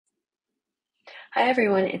Hi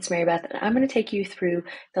everyone, it's Mary Beth, and I'm going to take you through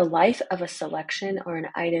the life of a selection or an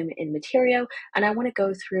item in Materio, and I want to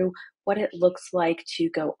go through what it looks like to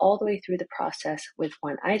go all the way through the process with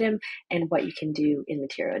one item and what you can do in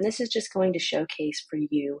Materio. And this is just going to showcase for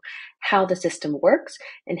you how the system works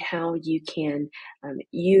and how you can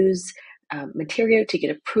use Materio to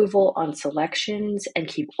get approval on selections and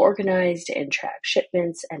keep organized and track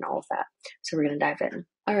shipments and all of that. So we're going to dive in.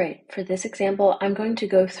 All right, for this example, I'm going to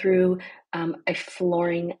go through a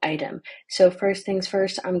flooring item. So first things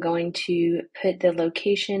first, I'm going to put the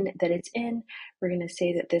location that it's in. We're going to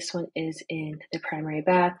say that this one is in the primary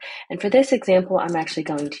bath. And for this example, I'm actually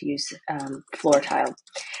going to use floor tile.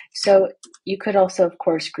 So you could also, of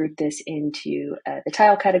course, group this into the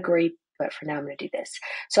tile category, but for now I'm going to do this.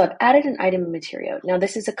 So I've added an item in Materio. Now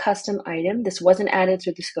this is a custom item. This wasn't added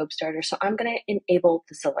through the scope starter, so I'm going to enable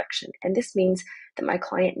the selection. And this means that my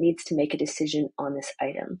client needs to make a decision on this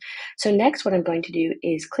item. So next what I'm going to do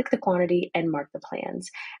is click the quantity and mark the plans.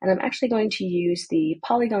 And I'm actually going to use the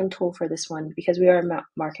polygon tool for this one because we are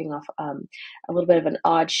marking off a little bit of an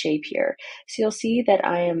odd shape here. So you'll see that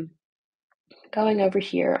I am going over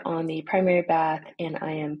here on the primary bath and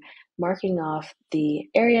I am marking off the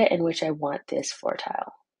area in which I want this floor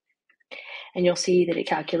tile. And you'll see that it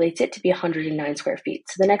calculates it to be 109 square feet.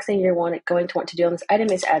 So the next thing you're going to want to do on this item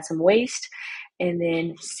is add some waste and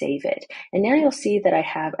then save it. And now you'll see that I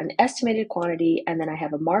have an estimated quantity and then I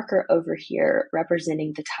have a marker over here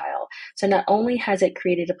representing the tile. So not only has it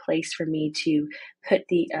created a place for me to put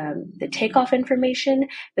the takeoff information,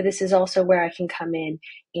 but this is also where I can come in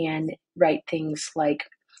and write things like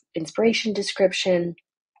inspiration description.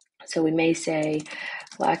 So we may say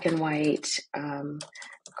black and white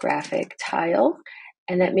graphic tile.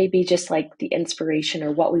 And that may be just like the inspiration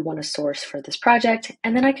or what we want to source for this project.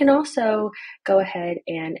 And then I can also go ahead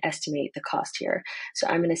and estimate the cost here. So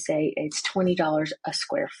I'm going to say it's $20 a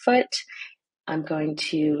square foot. I'm going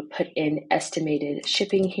to put in estimated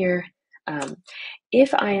shipping here.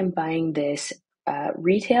 If I am buying this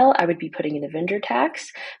retail, I would be putting in a vendor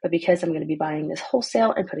tax, but because I'm going to be buying this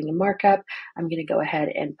wholesale and putting a markup, I'm going to go ahead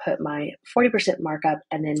and put my 40% markup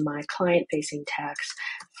and then my client-facing tax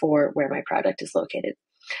for where my product is located.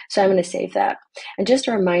 So I'm going to save that. And just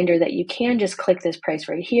a reminder that you can just click this price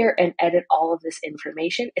right here and edit all of this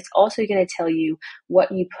information. It's also going to tell you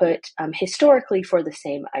what you put historically for the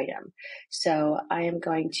same item. So I am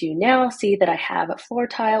going to now see that I have a floor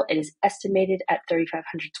tile. It is estimated at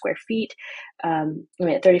 3,500 square feet, at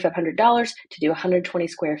 $3,500 to do 120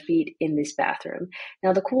 square feet in this bathroom.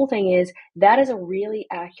 Now the cool thing is that is a really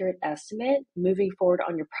accurate estimate moving forward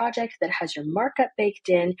on your project that has your markup baked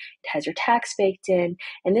in, it has your tax baked in,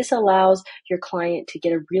 and this allows your client to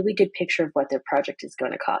get a really good picture of what their project is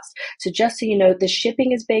going to cost. So just so you know, the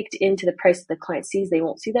shipping is baked into the price that the client sees. They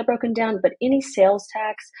won't see that broken down, but any sales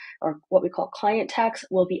tax or what we call client tax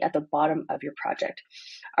will be at the bottom of your project.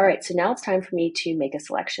 All right, so now it's time for me to make a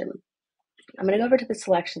selection. I'm going to go over to the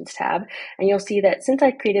selections tab and you'll see that since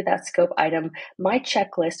I created that scope item, my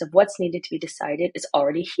checklist of what's needed to be decided is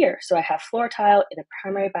already here. So I have floor tile in a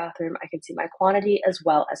primary bathroom. I can see my quantity as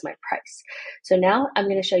well as my price. So now I'm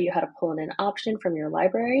going to show you how to pull in an option from your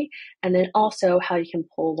library and then also how you can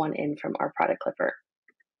pull one in from our product clipper.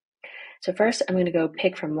 So first I'm going to go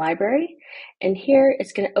pick from library and here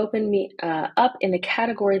it's going to open me up in the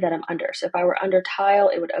category that I'm under. So if I were under tile,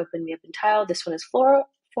 it would open me up in tile. This one is flooring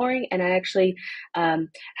and I actually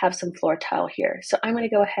have some floor tile here. So I'm going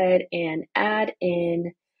to go ahead and add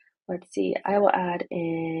in, let's see, I will add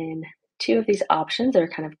in 2 of these options that are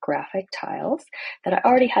kind of graphic tiles that I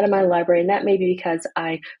already had in my library, and that may be because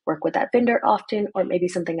I work with that vendor often, or maybe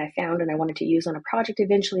something I found and I wanted to use on a project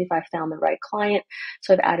eventually if I found the right client.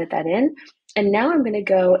 So I've added that in. And now I'm going to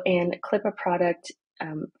go and clip a product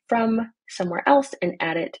from somewhere else and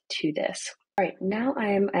add it to this. All right, now I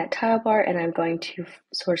am at tile bar and I'm going to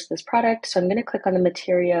source this product. So I'm going to click on the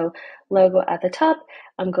Materio logo at the top.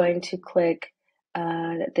 I'm going to click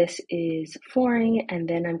that this is flooring and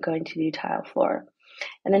then I'm going to do tile floor.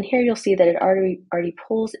 And then here you'll see that it already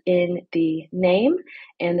pulls in the name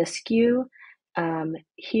and the SKU.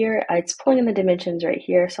 Here it's pulling in the dimensions right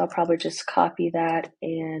here. So I'll probably just copy that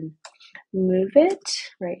and move it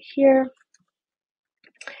right here.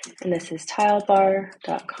 And this is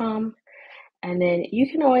tilebar.com. And then you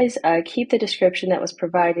can always keep the description that was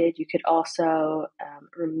provided. You could also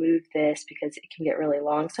remove this because it can get really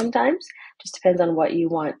long sometimes. Just depends on what you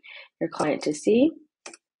want your client to see.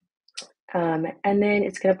 And then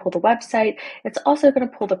it's going to pull the website. It's also going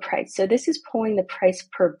to pull the price. So this is pulling the price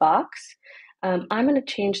per box. I'm going to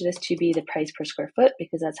change this to be the price per square foot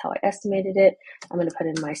because that's how I estimated it. I'm going to put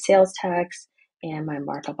in my sales tax and my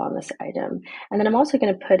markup on this item. And then I'm also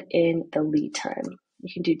going to put in the lead time.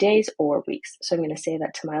 You can do days or weeks. So I'm going to save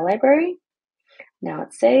that to my library. Now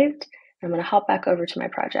it's saved. I'm going to hop back over to my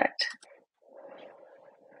project.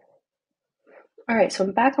 All right, so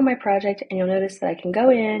I'm back on my project, and you'll notice that I can go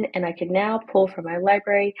in and I can now pull from my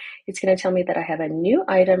library. It's going to tell me that I have a new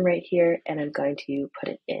item right here, and I'm going to put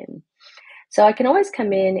it in. So I can always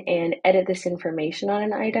come in and edit this information on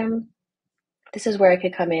an item. This is where I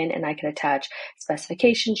could come in and I could attach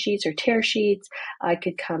specification sheets or tear sheets. I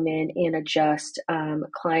could come in and adjust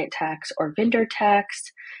client tax or vendor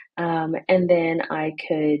tax. And then I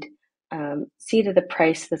could see that the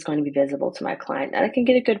price that's going to be visible to my client. And I can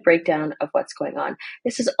get a good breakdown of what's going on.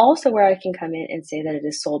 This is also where I can come in and say that it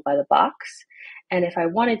is sold by the box. And if I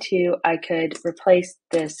wanted to, I could replace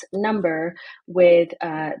this number with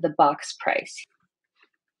the box price.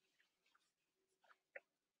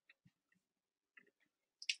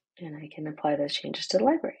 And I can apply those changes to the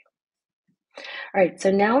library. All right,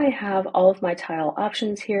 so now I have all of my tile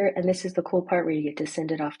options here, and this is the cool part where you get to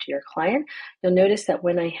send it off to your client. You'll notice that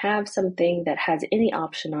when I have something that has any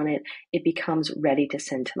option on it, it becomes ready to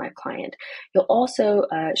send to my client. You'll also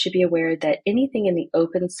should be aware that anything in the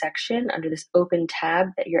open section under this open tab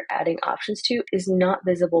that you're adding options to is not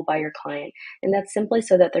visible by your client. And that's simply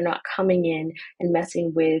so that they're not coming in and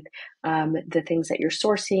messing with the things that you're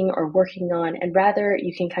sourcing or working on, and rather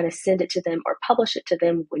you can kind of send it to them or publish it to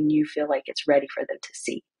them when you feel like it's ready for them to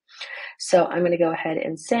see. So I'm going to go ahead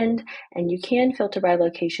and send, and you can filter by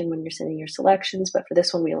location when you're sending your selections, but for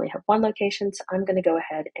this one we only have one location, so I'm going to go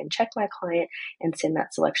ahead and check my client and send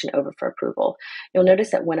that selection over for approval. You'll notice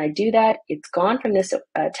that when I do that, it's gone from this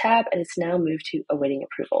tab and it's now moved to awaiting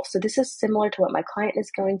approval. So this is similar to what my client is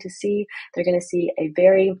going to see. They're going to see a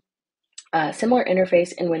very similar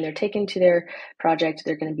interface, and when they're taken to their project,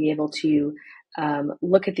 they're going to be able to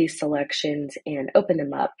look at these selections and open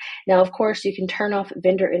them up. Now, of course, you can turn off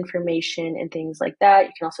vendor information and things like that.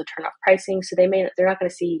 You can also turn off pricing, so they're not going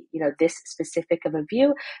to see this specific of a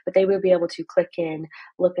view, but they will be able to click in,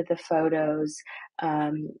 look at the photos,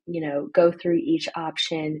 go through each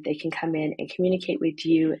option. They can come in and communicate with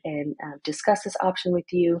you and discuss this option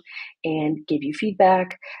with you and give you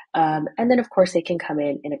feedback. And then, of course, they can come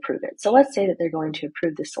in and approve it. So let's say that they're going to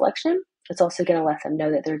approve this selection. It's also going to let them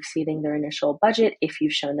know that they're exceeding their initial budget if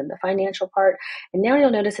you've shown them the financial part. And now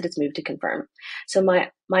you'll notice that it's moved to confirm. So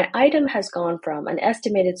my item has gone from an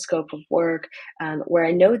estimated scope of work where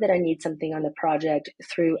I know that I need something on the project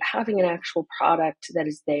through having an actual product that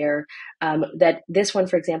is there. That this one,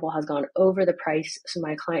 for example, has gone over the price. So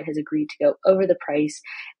my client has agreed to go over the price,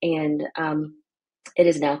 and it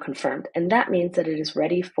is now confirmed. And that means that it is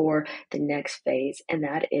ready for the next phase, and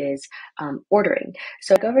that is ordering.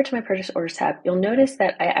 So I go over to my purchase orders tab. You'll notice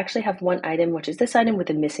that I actually have one item, which is this item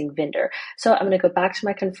with a missing vendor. So I'm going to go back to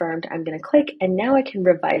my confirmed. I'm going to click, and now I can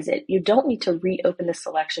revise it. You don't need to reopen the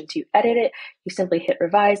selection to edit it. You simply hit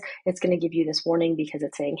revise. It's going to give you this warning because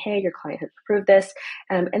it's saying, hey, your client has approved this.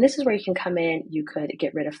 And this is where you can come in. You could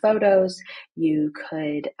get rid of photos. You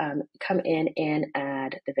could come in and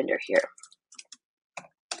add the vendor here.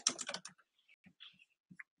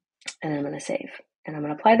 And I'm going to save. And I'm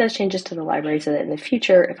going to apply those changes to the library so that in the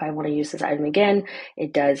future, if I want to use this item again,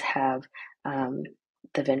 it does have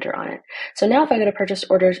the vendor on it. So now if I go to purchase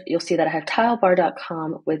orders, you'll see that I have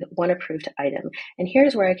tilebar.com with one approved item. And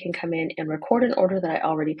here's where I can come in and record an order that I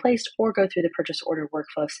already placed or go through the purchase order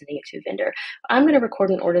workflow of sending it to a vendor. I'm going to record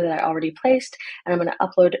an order that I already placed, and I'm going to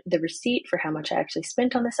upload the receipt for how much I actually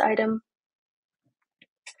spent on this item.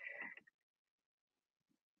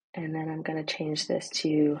 And then I'm going to change this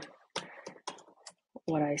to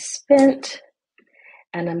what I spent,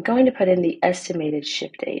 and I'm going to put in the estimated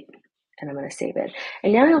ship date, and I'm going to save it.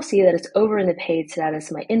 And now you'll see that it's over in the paid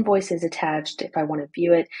status. My invoice is attached. If I want to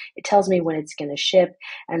view it, it tells me when it's going to ship.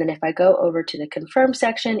 And then if I go over to the confirm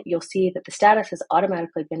section, you'll see that the status has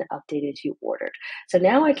automatically been updated to ordered. So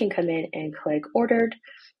now I can come in and click ordered.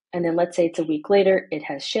 And then let's say it's a week later, it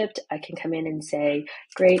has shipped. I can come in and say,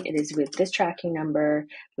 great, it is with this tracking number,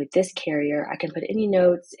 with this carrier. I can put any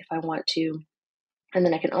notes if I want to. And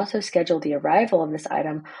then I can also schedule the arrival of this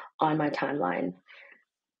item on my timeline.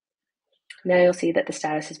 Now you'll see that the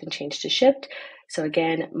status has been changed to shipped. So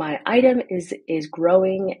again, my item is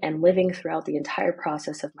growing and living throughout the entire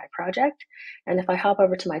process of my project. And if I hop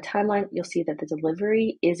over to my timeline, you'll see that the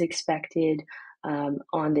delivery is expected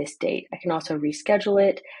on this date. I can also reschedule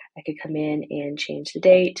it. I could come in and change the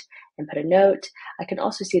date and put a note. I can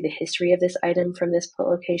also see the history of this item from this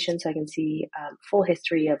location, so I can see full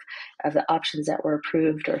history of the options that were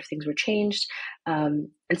approved or if things were changed. And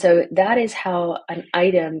so that is how an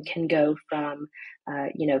item can go from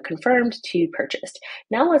confirmed to purchased.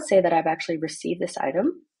 Now let's say that I've actually received this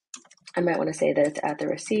item. I might want to say that it's at the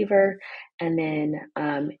receiver, and then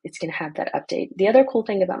it's going to have that update. The other cool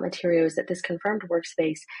thing about Materio is that this confirmed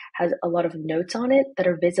workspace has a lot of notes on it that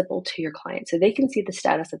are visible to your client. So they can see the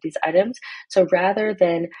status of these items. So rather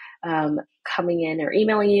than coming in or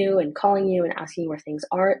emailing you and calling you and asking you where things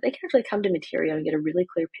are, they can actually come to Materio and get a really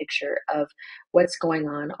clear picture of what's going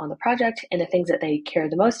on the project and the things that they care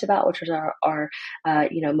the most about, which are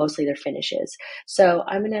mostly their finishes. So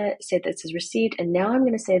I'm going to say this is received, and now I'm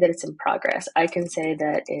going to say that it's in progress. I can say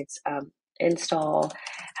that it's install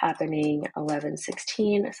happening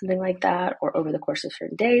 11/16, something like that, or over the course of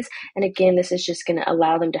certain days. And again, this is just going to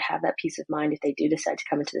allow them to have that peace of mind if they do decide to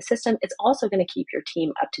come into the system. It's also going to keep your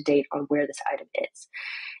team up to date on where this item is.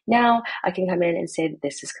 Now I can come in and say that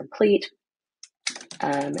this is complete.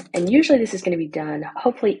 And usually this is going to be done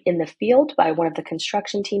hopefully in the field by one of the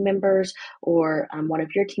construction team members or one of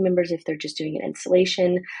your team members if they're just doing an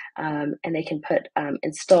installation, and they can put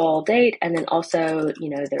install date and then also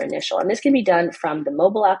their initial. And this can be done from the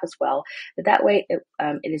mobile app as well, but that way it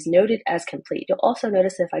is noted as complete. You'll also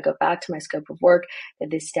notice if I go back to my scope of work that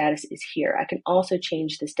this status is here. I can also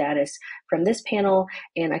change the status from this panel,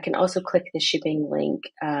 and I can also click the shipping link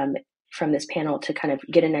from this panel to kind of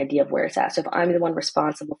get an idea of where it's at. So if I'm the one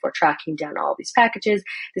responsible for tracking down all these packages,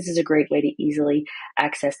 this is a great way to easily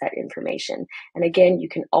access that information. And again, you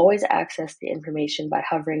can always access the information by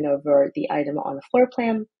hovering over the item on the floor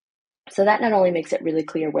plan. So that not only makes it really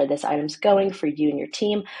clear where this item's going for you and your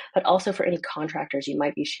team, but also for any contractors you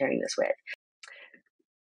might be sharing this with.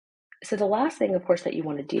 So the last thing, of course, that you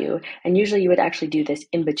want to do, and usually you would actually do this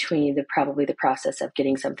in between probably the process of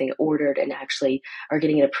getting something ordered and or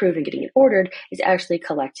getting it approved and getting it ordered, is actually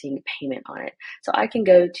collecting payment on it. So I can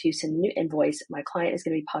go to some new invoice. My client is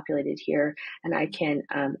going to be populated here, and I can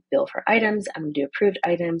bill for items. I'm going to do approved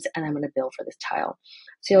items, and I'm going to bill for this tile.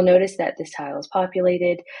 So you'll notice that this tile is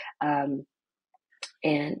populated.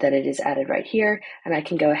 And that it is added right here, and I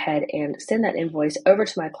can go ahead and send that invoice over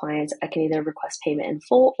to my clients. I can either request payment in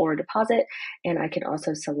full or deposit, and I can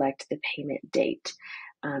also select the payment date,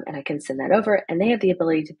 and I can send that over, and they have the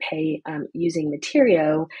ability to pay using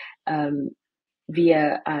Materio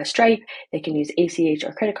via Stripe. They can use ACH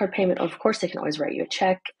or credit card payment. Of course, they can always write you a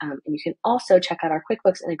check, and you can also check out our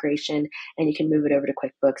QuickBooks integration, and you can move it over to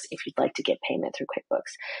QuickBooks if you'd like to get payment through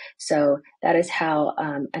QuickBooks. So that is how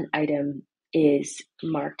an item is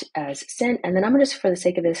marked as sent. And then I'm just, for the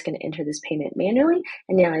sake of this, going to enter this payment manually,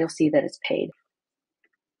 and now you'll see that it's paid.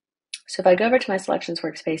 So if I go over to my selections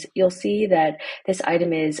workspace, you'll see that this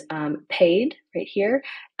item is paid right here.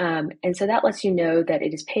 And so that lets you know that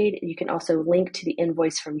it is paid. You can also link to the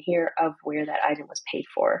invoice from here of where that item was paid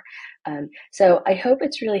for. So I hope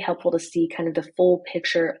it's really helpful to see kind of the full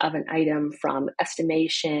picture of an item from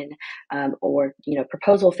estimation or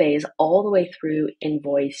proposal phase all the way through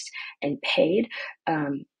invoiced and paid.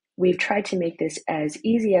 We've tried to make this as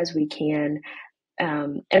easy as we can.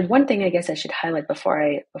 And one thing I guess I should highlight before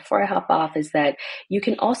I hop off is that you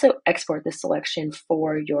can also export this selection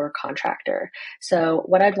for your contractor. So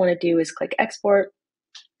what I'd want to do is click export,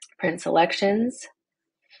 print selections,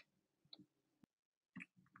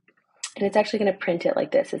 and it's actually going to print it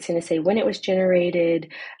like this. It's going to say when it was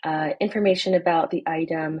generated, information about the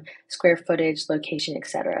item, square footage, location,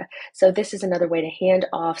 etc. So this is another way to hand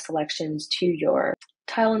off selections to your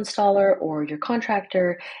tile installer or your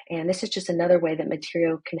contractor, and this is just another way that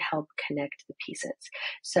Materio can help connect the pieces.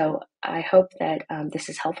 So I hope that this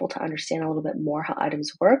is helpful to understand a little bit more how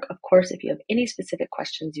items work. Of course, if you have any specific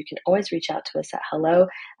questions, you can always reach out to us at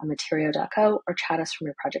hello@materio.co or chat us from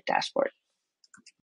your project dashboard.